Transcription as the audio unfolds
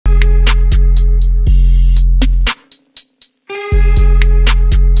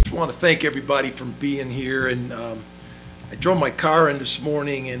thank everybody for being here. And I drove my car in this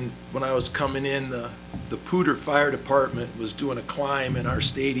morning, and when I was coming in, the Poudre Fire Department was doing a climb in our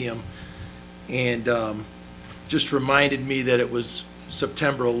stadium, and just reminded me that it was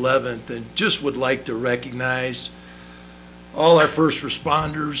September 11th, and just would like to recognize all our first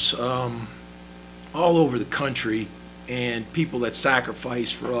responders all over the country, and people that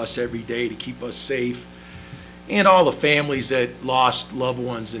sacrifice for us every day to keep us safe, and all the families that lost loved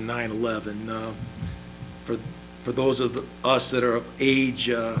ones in 9/11. For those of us that are of age,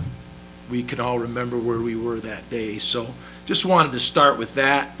 we can all remember where we were that day. So just wanted to start with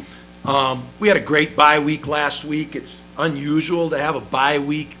that. We had a great bye week last week. It's unusual to have a bye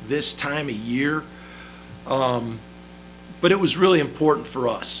week this time of year, but it was really important for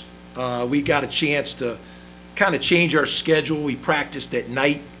us. We got a chance to kind of change our schedule. We practiced at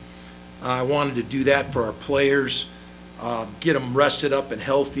night. I wanted to do that for our players, get them rested up and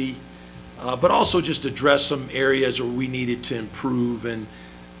healthy, but also just address some areas where we needed to improve. And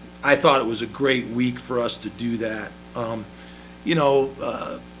I thought it was a great week for us to do that.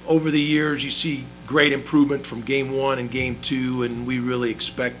 Over the years, you see great improvement from game 1 and game 2, and we really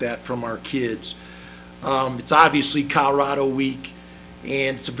expect that from our kids. It's obviously Colorado week,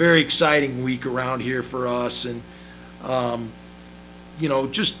 and it's a very exciting week around here for us. And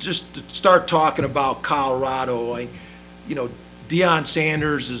just to start talking about Colorado, Deion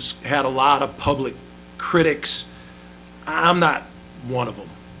Sanders has had a lot of public critics. I'm not one of them.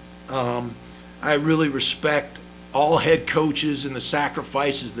 I really respect all head coaches and the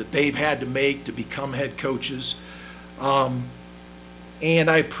sacrifices that they've had to make to become head coaches. And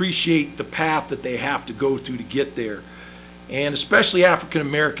I appreciate the path that they have to go through to get there, and especially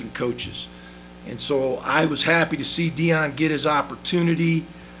African-American coaches. And so I was happy to see Deion get his opportunity.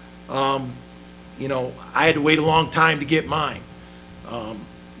 I had to wait a long time to get mine. I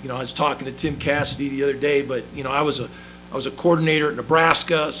was talking to Tim Cassidy the other day, but I was a coordinator at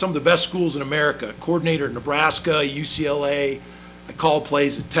Nebraska, some of the best schools in America. Coordinator at Nebraska, UCLA. I called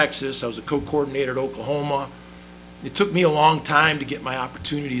plays at Texas. I was a co-coordinator at Oklahoma. It took me a long time to get my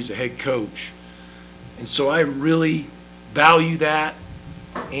opportunity as a head coach. And so I really value that,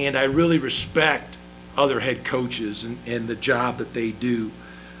 and I really respect other head coaches and the job that they do.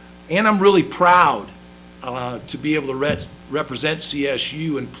 And I'm really proud to be able to represent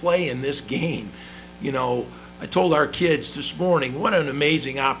CSU and play in this game. I told our kids this morning, what an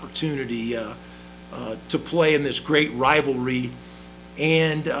amazing opportunity to play in this great rivalry.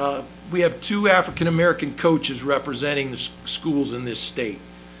 And we have 2 African-American coaches representing the schools in this state.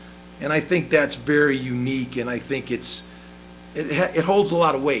 And I think that's very unique, and I think it holds a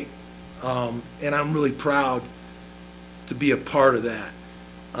lot of weight. And I'm really proud to be a part of that.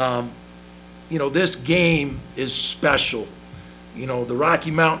 This game is special. The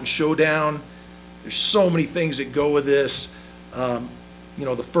Rocky Mountain Showdown, there's so many things that go with this.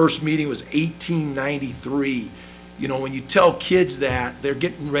 The first meeting was 1893. When you tell kids that, they're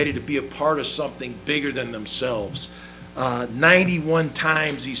getting ready to be a part of something bigger than themselves. 91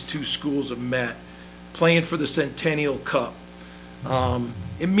 times these 2 schools have met, playing for the Centennial Cup.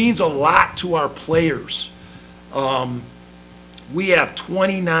 It means a lot to our players. We have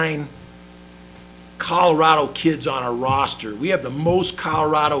 29 Colorado kids on our roster. We have the most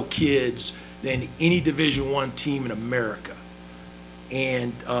Colorado kids than any Division I team in America.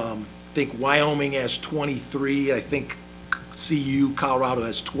 And I think Wyoming has 23. I think CU, Colorado,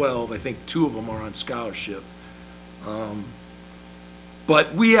 has 12. I think 2 of them are on scholarship.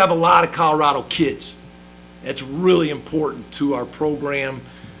 But we have a lot of Colorado kids. It's really important to our program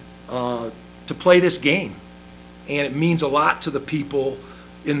to play this game. And it means a lot to the people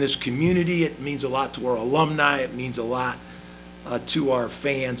in this community. It means a lot to our alumni. It means a lot to our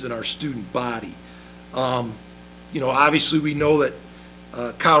fans and our student body. Obviously we know that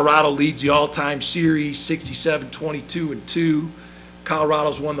Colorado leads the all-time series, 67-22-2.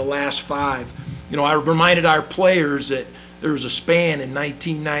 Colorado's won the last 5. I reminded our players that there was a span in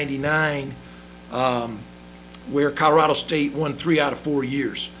 1999 where Colorado State won 3 out of 4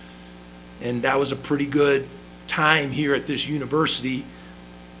 years. And that was a pretty good time here at this university.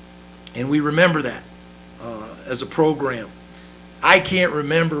 And we remember that as a program. I can't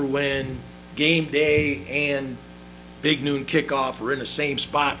remember when game day and big noon kickoff were in the same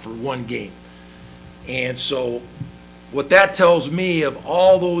spot for one game. And so what that tells me, of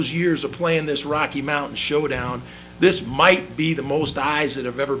all those years of playing this Rocky Mountain Showdown, this might be the most eyes that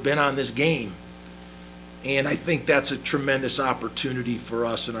have ever been on this game. And I think that's a tremendous opportunity for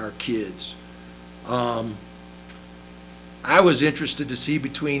us and our kids. I was interested to see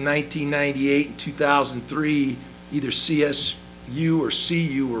between 1998 and 2003, either CSU FAU or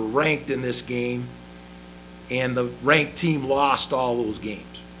CU were ranked in this game, and the ranked team lost all those games.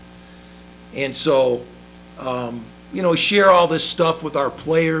 And so, share all this stuff with our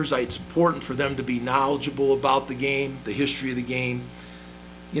players. It's important for them to be knowledgeable about the game, the history of the game.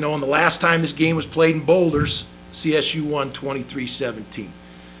 And the last time this game was played in Boulders, CSU won 23-17.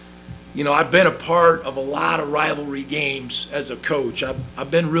 I've been a part of a lot of rivalry games as a coach.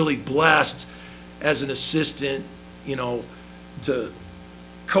 I've been really blessed as an assistant, to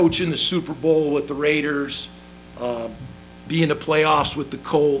coach in the Super Bowl with the Raiders, be in the playoffs with the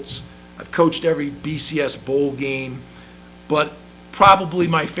Colts. I've coached every BCS bowl game, but probably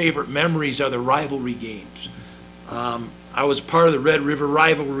my favorite memories are the rivalry games. I was part of the Red River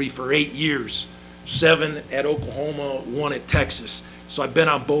rivalry for 8 years, 7 at Oklahoma, 1 at Texas. So I've been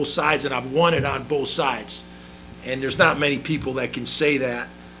on both sides, and I've won it on both sides. And there's not many people that can say that.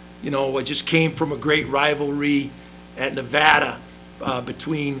 I just came from a great rivalry at Nevada,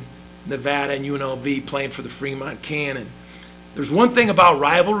 between Nevada and UNLV, playing for the Fremont Cannon. There's one thing about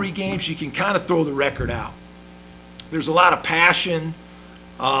rivalry games, you can kind of throw the record out. There's a lot of passion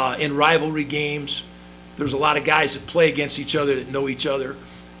in rivalry games. There's a lot of guys that play against each other that know each other.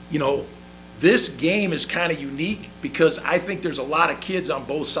 This game is kind of unique because I think there's a lot of kids on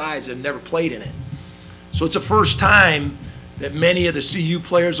both sides that have never played in it. So it's the first time that many of the CU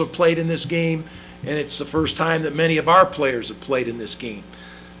players have played in this game, and it's the first time that many of our players have played in this game.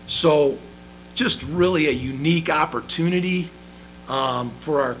 So just really a unique opportunity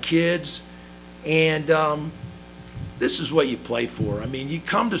for our kids. And this is what you play for. I mean, you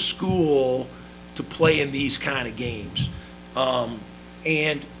come to school to play in these kind of games.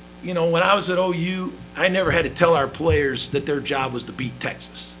 And, when I was at OU, I never had to tell our players that their job was to beat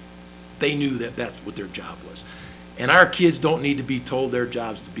Texas. They knew that that's what their job was. And our kids don't need to be told their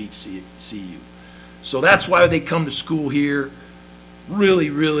job's to beat CU. So that's why they come to school here, really,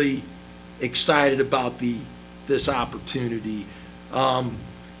 really excited about this opportunity. As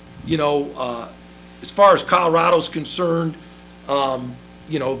far as Colorado's concerned,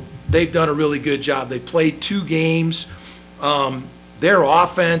 they've done a really good job. They played 2 games. Their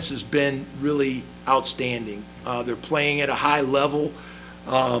offense has been really outstanding. They're playing at a high level,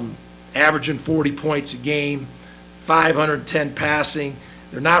 averaging 40 points a game, 510 passing.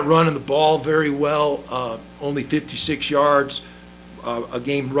 They're not running the ball very well, only 56 yards a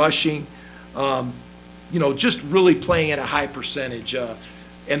game rushing. Just really playing at a high percentage.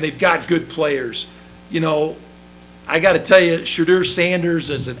 And they've got good players. I got to tell you, Shedeur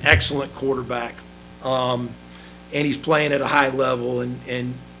Sanders is an excellent quarterback. And he's playing at a high level,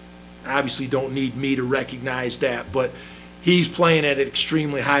 and obviously don't need me to recognize that, but he's playing at an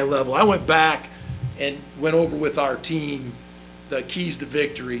extremely high level. I went back and went over with our team the keys to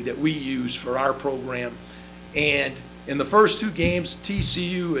victory that we use for our program. And in the first 2 games,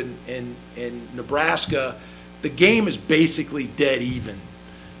 TCU and Nebraska, the game is basically dead even.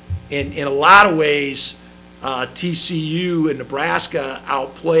 In a lot of ways, TCU and Nebraska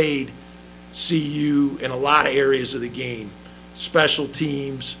outplayed CU in a lot of areas of the game. Special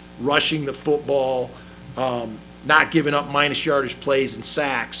teams, rushing the football, not giving up minus yardage plays and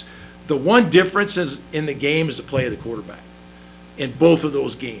sacks. The one difference in the game is the play of the quarterback in both of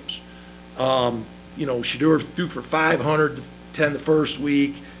those games. Shedeur threw for 510 the first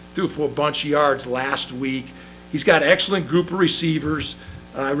week, threw for a bunch of yards last week. He's got an excellent group of receivers.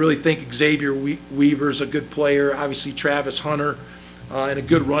 I really think Xavier Weaver's a good player. Obviously, Travis Hunter, and a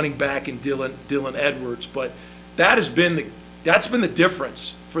good running back in Dylan Edwards. But that's been the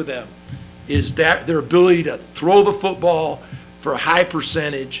difference for them, is that their ability to throw the football for a high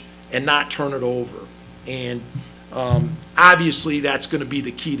percentage and not turn it over. And obviously, that's going to be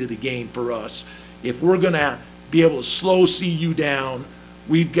the key to the game for us. If we're going to be able to slow CU down,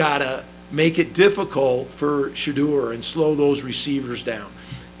 we've got to make it difficult for Shedeur and slow those receivers down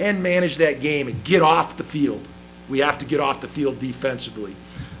and manage that game and get off the field. We have to get off the field defensively.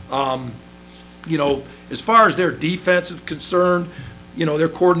 As far as their defense is concerned, their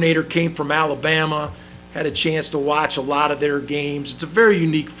coordinator came from Alabama, had a chance to watch a lot of their games. It's a very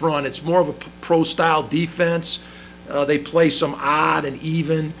unique front. It's more of a pro-style defense. They play some odd and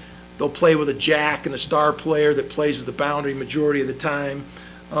even. They'll play with a jack and a star player that plays at the boundary majority of the time.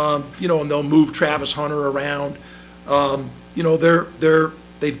 And they'll move Travis Hunter around.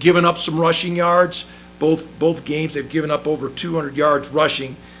 They've given up some rushing yards. Both games they've given up over 200 yards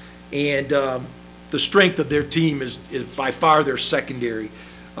rushing, and the strength of their team is by far their secondary.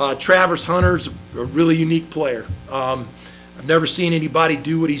 Travis Hunter's a really unique player. I've never seen anybody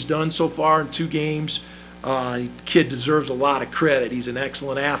do what he's done so far in 2 games. The kid deserves a lot of credit. He's an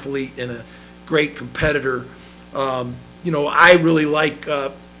excellent athlete and a great competitor. I really like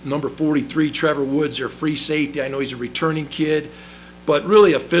number 43, Trevor Woods, their free safety. I know he's a returning kid, but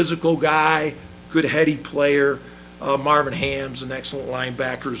really a physical guy, good heady player. Marvin Ham's an excellent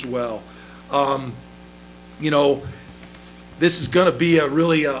linebacker as well. This is going to be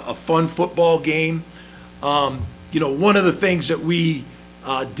really a fun football game. One of the things that we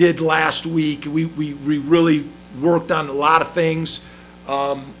did last week, we really worked on a lot of things.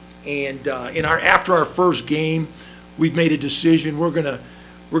 After our first game, we've made a decision. We're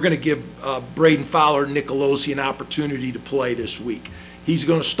gonna give Braden Fowler Nicolosi an opportunity to play this week. He's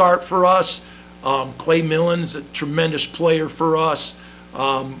going to start for us. Clay Millen's a tremendous player for us.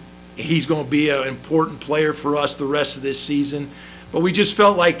 He's going to be an important player for us the rest of this season. But we just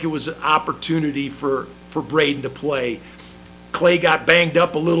felt like it was an opportunity for Braden to play. Clay got banged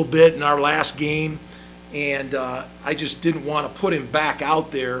up a little bit in our last game, and I just didn't want to put him back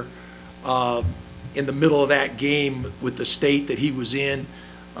out there in the middle of that game with the state that he was in.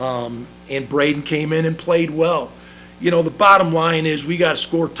 And Braden came in and played well. The bottom line is we got to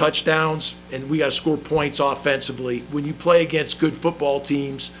score touchdowns and we got to score points offensively. When you play against good football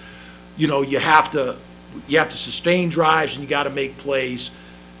teams, you have to sustain drives and you got to make plays.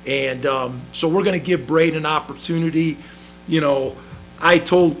 And so we're going to give Braden an opportunity. I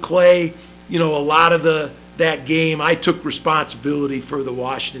told Clay, a lot of that game, I took responsibility for the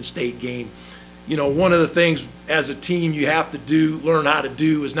Washington State game. One of the things as a team you have to learn how to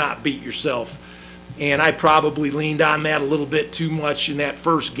do is not beat yourself. And I probably leaned on that a little bit too much in that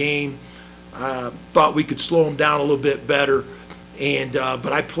first game. Thought we could slow them down a little bit better.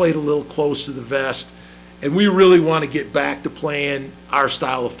 But I played a little close to the vest. And we really want to get back to playing our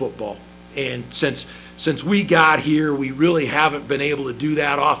style of football. And since we got here, we really haven't been able to do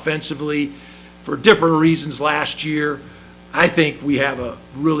that offensively for different reasons last year. I think we have a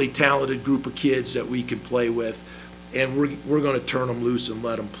really talented group of kids that we can play with, and we're going to turn them loose and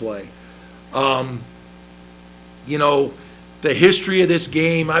let them play. The history of this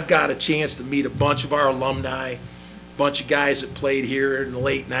game, I've got a chance to meet a bunch of our alumni, a bunch of guys that played here in the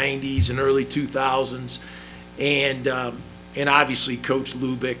late 90s and early 2000s, and obviously Coach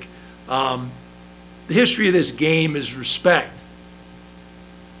Lubick. The history of this game is respect.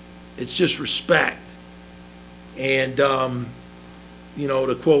 It's just respect. And, to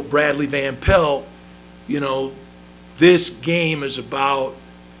quote Bradley Van Pelt, this game is about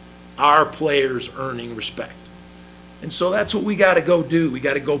our players earning respect. And so that's what we got to go do. We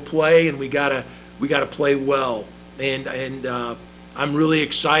got to go play, and we got to play well. And I'm really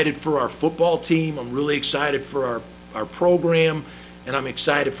excited for our football team. I'm really excited for our program, and I'm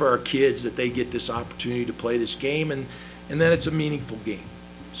excited for our kids that they get this opportunity to play this game, and that it's a meaningful game.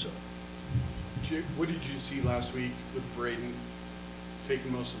 So. What did you see last week with Braden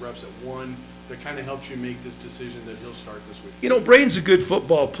taking most of the reps at one that kind of helped you make this decision that he'll start this week? Braden's a good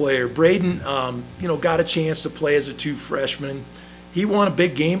football player. Braden, got a chance to play as a true freshman. He won a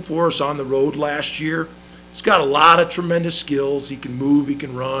big game for us on the road last year. He's got a lot of tremendous skills. He can move, he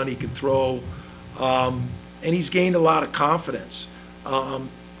can run, he can throw, and he's gained a lot of confidence.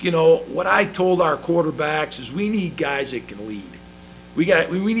 What I told our quarterbacks is we need guys that can lead. We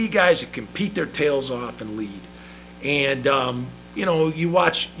need guys that can compete their tails off and lead. And you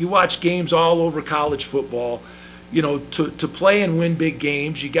watch games all over college football. To play and win big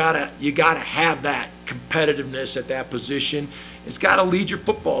games, you gotta have that competitiveness at that position. It's got to lead your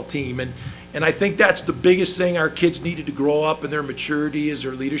football team, and I think that's the biggest thing our kids needed to grow up in their maturity is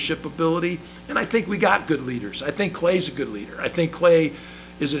their leadership ability. And I think we got good leaders. I think Clay's a good leader. I think Clay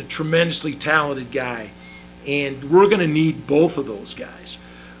is a tremendously talented guy. And we're going to need both of those guys.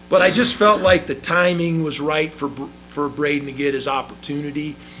 But I just felt like the timing was right for Braden to get his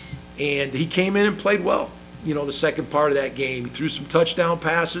opportunity. And he came in and played well, the second part of that game. He threw some touchdown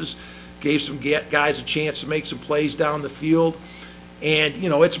passes, gave some guys a chance to make some plays down the field. And,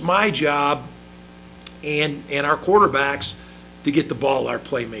 it's my job and our quarterbacks to get the ball to our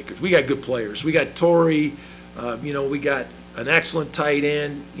playmakers. We got good players. We got Torrey, we got an excellent tight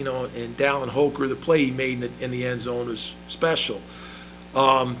end, and Dallin Hoker. The play he made in the end zone was special.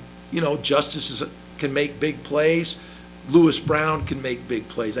 Justice can make big plays. Lewis Brown can make big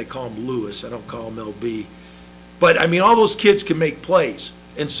plays. I call him Lewis. I don't call him LB. But, all those kids can make plays.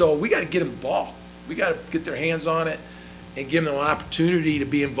 And so we got to get them the ball. We got to get their hands on it and give them an opportunity to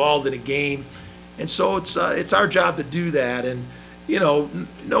be involved in a game. And so it's our job to do that. And,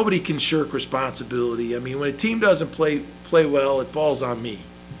 nobody can shirk responsibility. When a team doesn't play well, it falls on me.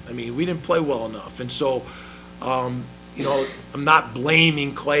 We didn't play well enough. And so, I'm not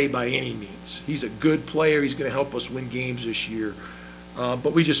blaming Clay by any means. He's a good player. He's going to help us win games this year.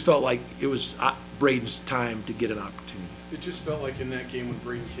 But we just felt like it was Braden's time to get an opportunity. It just felt like in that game when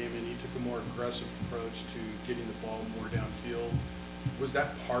Braden came in, he took a more aggressive approach to getting the ball more downfield. Was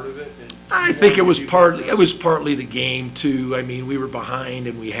that part of it? And I think it was partly the game too. I mean, we were behind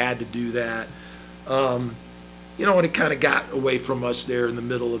and we had to do that. You know, and it kind of got away from us there in the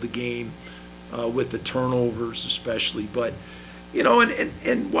middle of the game with the turnovers especially. But, you know,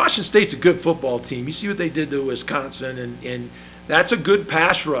 and Washington State's a good football team. You see what they did to Wisconsin, and that's a good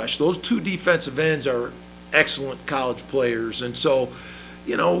pass rush. Those two defensive ends are excellent college players. And so,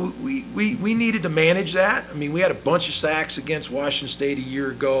 you know, we needed to manage that. I mean, we had a bunch of sacks against Washington State a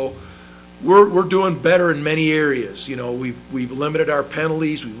year ago. We're doing better in many areas. You know, we've limited our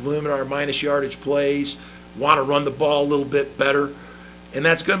penalties. We've limited our minus yardage plays. Want to run the ball a little bit better. And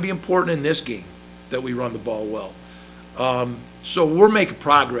that's going to be important in this game, that we run the ball well. So we're making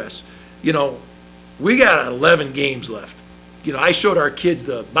progress. You know, we got 11 games left. You know, I showed our kids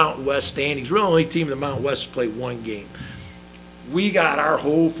the Mountain West standings. We're the only team in the Mountain West to play one game. We got our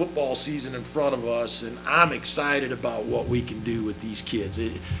whole football season in front of us, and I'm excited about what we can do with these kids.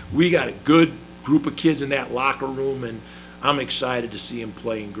 We got a good group of kids in that locker room, and I'm excited to see them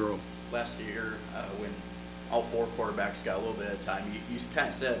play and grow. Last year, when all four quarterbacks got a little bit of time, you kind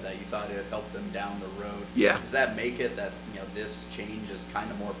of said that you thought it helped them down the road. Yeah. Does that make it that, you know, this change is kind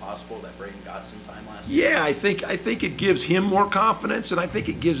of more possible, that Braden got some time last year? Yeah, I think it gives him more confidence, and I think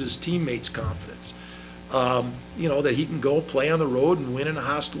it gives his teammates confidence. You know, that he can go play on the road and win in a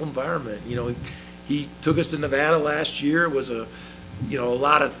hostile environment. You know, he took us to Nevada last year. It was a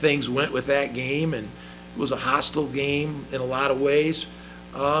lot of things went with that game, and it was a hostile game in a lot of ways.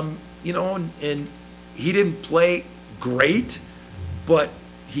 You know, and he didn't play great, but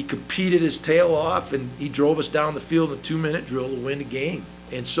he competed his tail off, and he drove us down the field in a 2-minute drill to win the game.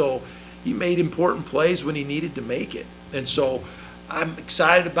 And so he made important plays when he needed to make it. And so I'm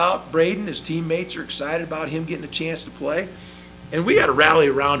excited about Braden. His teammates are excited about him getting a chance to play. And we got to rally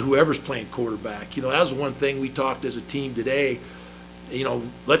around whoever's playing quarterback. You know, that was one thing we talked as a team today. You know,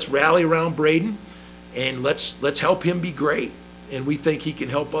 let's rally around Braden, and let's help him be great. And we think he can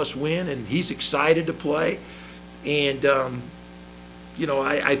help us win, and he's excited to play. And, you know,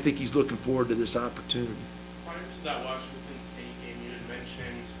 I think he's looking forward to this opportunity. Prior to that Washington State game, you had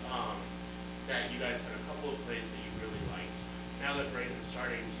mentioned that you guys had a couple of plays that you really liked. Now that Braden's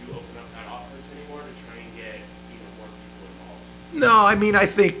starting, do you open up that offense anymore to try and get more people involved? No, I mean, I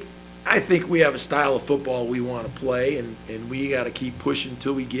think we have a style of football we want to play, and we got to keep pushing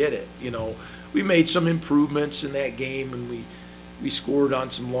until we get it. You know, we made some improvements in that game, and we scored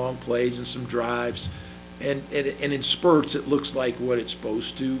on some long plays and some drives, and in spurts it looks like what it's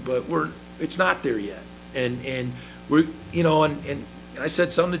supposed to, but it's not there yet. And we're, you know, and I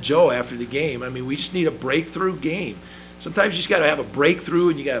said something to Joe after the game. I mean, we just need a breakthrough game. Sometimes you just got to have a breakthrough,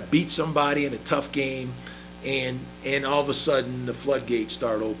 and you got to beat somebody in a tough game, and all of a sudden the floodgates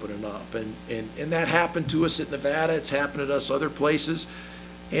start opening up. And that happened to us at Nevada. It's happened to us other places.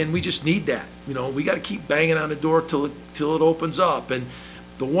 And we just need that. You know, we got to keep banging on the door till it opens up. And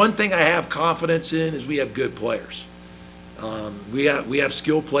the one thing I have confidence in is we have good players. We have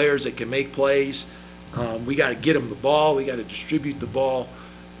skilled players that can make plays. We got to get them the ball. We got to distribute the ball,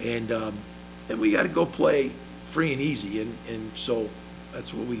 and we got to go play free and easy. And so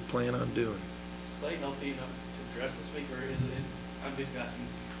that's what we plan on doing. Is Clay healthy enough to dress this week, or is it? I'm just asking,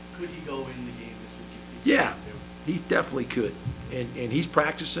 could he go in the game this week if he Yeah. wanted to? He definitely could, and he's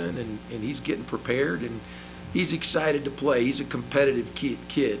practicing, and he's getting prepared, and he's excited to play. He's a competitive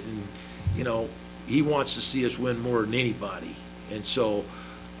kid, and you know, he wants to see us win more than anybody. And so,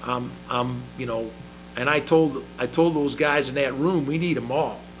 you know, and I told those guys in that room, we need them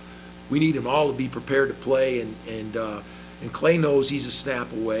all. We need them all to be prepared to play, and Clay knows he's a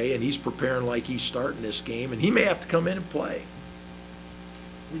snap away, and he's preparing like he's starting this game, and he may have to come in and play.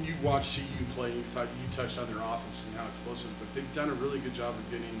 When you watch CU play, you touched on their offense and how explosive, but they've done a really good job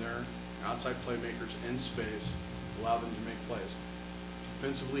of getting their outside playmakers in space, allow them to make plays.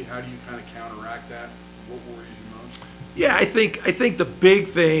 Defensively, how do you kind of counteract that? What worries you most? Yeah, I think the big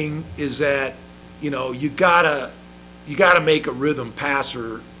thing is that, you know, you gotta make a rhythm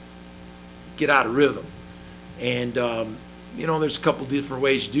passer get out of rhythm, and you know, there's a couple different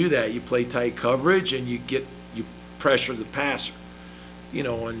ways to do that. You play tight coverage, and you pressure the passer. You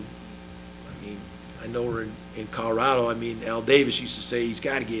know, and I mean, I know we're in Colorado. I mean, Al Davis used to say he's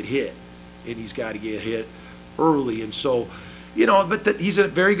got to get hit, and he's got to get hit early. And so, you know, but he's a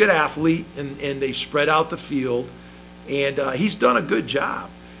very good athlete, and they spread out the field, and he's done a good job.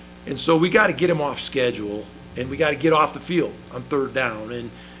 And so we got to get him off schedule, and we got to get off the field on third down.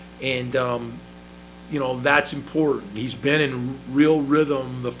 And that's important. He's been in real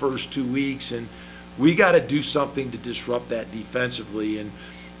rhythm the first 2 weeks, and we got to do something to disrupt that defensively. And,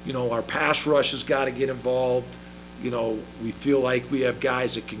 our pass rush has got to get involved. We feel like we have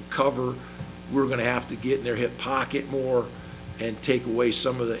guys that can cover. We're going to have to get in their hip pocket more and take away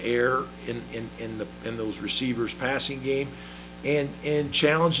some of the air in those receivers' passing game, and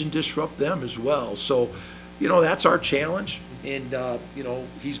challenge and disrupt them as well. So, that's our challenge. And,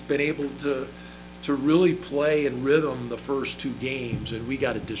 he's been able to really play in rhythm the first 2 games, and we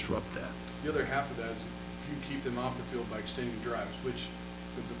got to disrupt that. The other half of that is if you keep them off the field by extending drives, which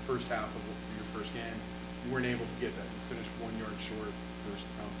for the first half of your first game, you weren't able to get that. You finished 1 yard short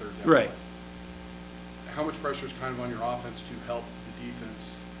on third down. Right. Plays. How much pressure is kind of on your offense to help the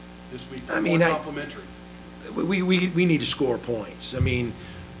defense this week? I mean, complementary. We need to score points. I mean,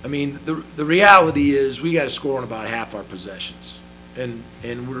 the reality is we got to score on about half our possessions, and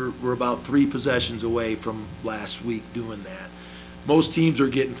we're about 3 possessions away from last week doing that. Most teams are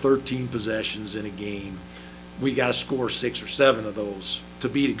getting 13 possessions in a game. We got to score 6 or 7 of those to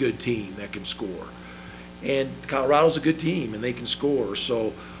beat a good team that can score. And Colorado's a good team, and they can score.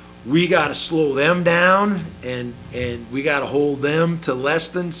 So we got to slow them down, and we got to hold them to less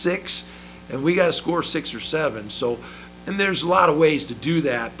than 6, and we got to score 6 or 7. So, and there's a lot of ways to do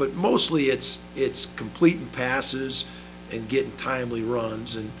that, but mostly it's completing passes and getting timely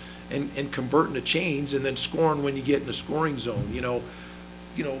runs and converting the chains, and then scoring when you get in the scoring zone.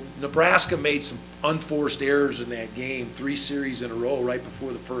 Nebraska made some unforced errors in that game, 3 series in a row right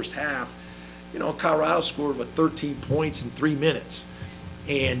before the first half. Colorado scored 13 points in 3 minutes,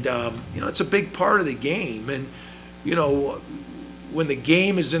 and it's a big part of the game. And when the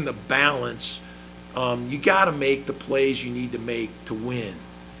game is in the balance, you got to make the plays you need to make to win,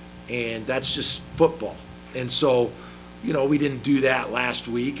 and that's just football. And so, we didn't do that last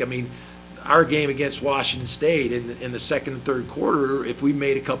week. I mean, our game against Washington State in the second and third quarter, if we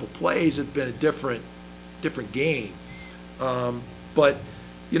made a couple plays, it'd been a different game. But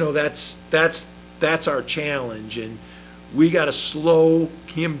that's our challenge, and we got to slow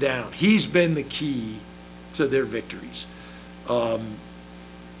him down. He's been the key to their victories.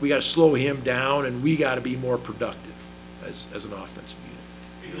 We got to slow him down, and we got to be more productive as an offensive unit.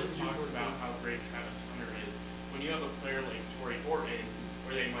 People talk about how great Travis Hunter is. When you have a player like Torrey Horton,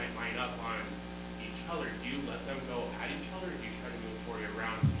 where they might line up on each other, do you let them go at each other, or do you try to move Torrey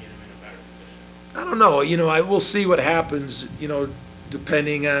around to get him in a better position? I don't know. I will see what happens,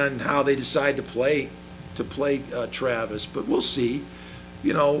 depending on how they decide to play Travis. But we'll see.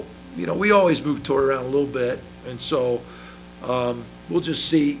 We always move Torrey around a little bit, and so we'll just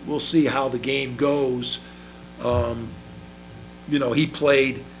see. We'll see how the game goes. He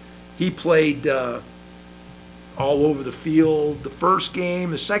played all over the field the first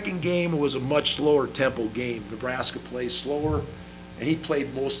game. The second game was a much slower tempo game. Nebraska plays slower, and he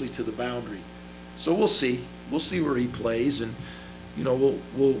played mostly to the boundary. So we'll see. We'll see where he plays, and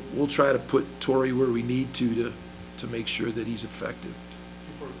we'll try to put Torrey where we need to make sure that he's effective.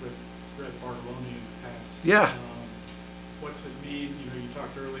 You've worked with Brett Bartoloni in the past. Yeah. What's it mean? You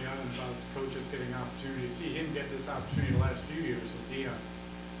talked early on about coaches getting opportunity. To see him get this opportunity the last few years with Dion.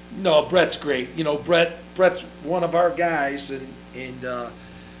 No, Brett's great. Brett's one of our guys, and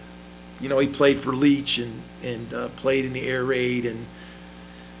he played for Leach and played in the air raid, and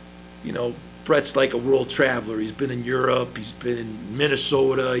Brett's like a world traveler. He's been in Europe, he's been in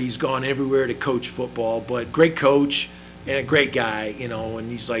Minnesota, he's gone everywhere to coach football. But great coach and a great guy,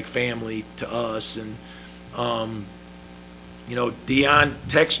 and he's like family to us. And Dion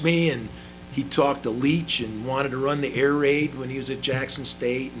texted me, and he talked to Leach and wanted to run the air raid when he was at Jackson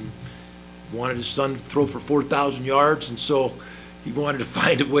State, and wanted his son to throw for 4,000 yards, and so he wanted to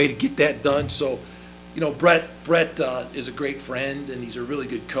find a way to get that done. So, Brett is a great friend, and he's a really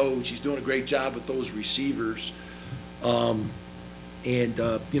good coach. He's doing a great job with those receivers, I'm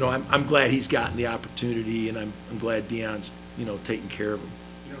glad he's gotten the opportunity, and I'm glad Dion's taking care of him.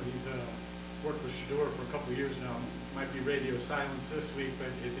 He's worked with Shedeur for a couple of years now. Might be radio silence this week, but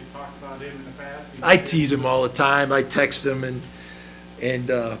has he talked about him in the past? I tease him all the time. I text him,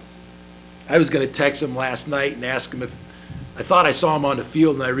 and I was going to text him last night and ask him if I thought I saw him on the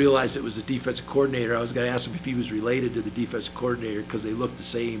field, and I realized it was the defensive coordinator. I was going to ask him if he was related to the defensive coordinator because they look the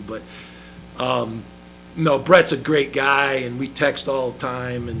same. But no, Brett's a great guy, and we text all the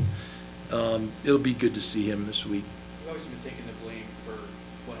time, and it'll be good to see him this week. You've always been taking the blame for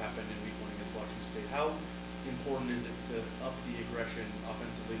what happened in Week 1 against Washington State. How important is it to up the aggression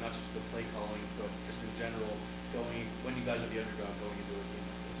offensively, not just the play calling, but just in general, when you guys are the underdog going into a game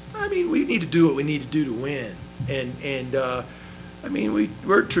like this? I mean, we need to do what we need to do to win, and I mean,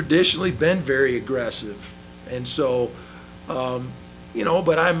 we're traditionally been very aggressive, and so, you know,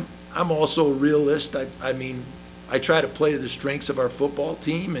 but I'm also a realist. I mean, I try to play to the strengths of our football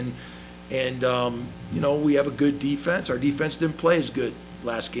team, and you know, we have a good defense. Our defense didn't play as good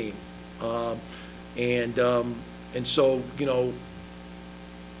last game, and so, you know,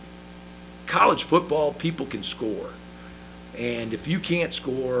 college football, people can score, and if you can't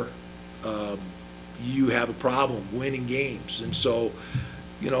score, you have a problem winning games. And so,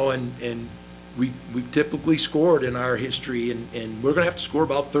 you know, and we've typically scored in our history, and we're going to have to score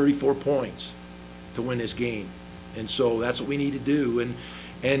about 34 points to win this game. And so that's what we need to do.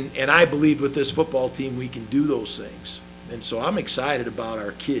 And I believe with this football team we can do those things. And so I'm excited about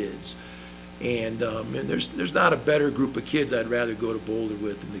our kids. And there's not a better group of kids I'd rather go to Boulder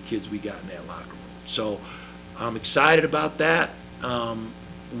with than the kids we got in that locker room. So I'm excited about that.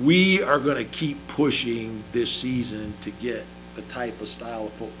 We are going to keep pushing this season to get the type of style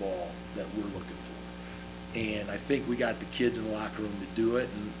of football that we're looking for. And I think we got the kids in the locker room to do it,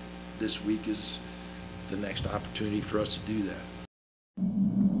 and this week is the next opportunity for us to do that.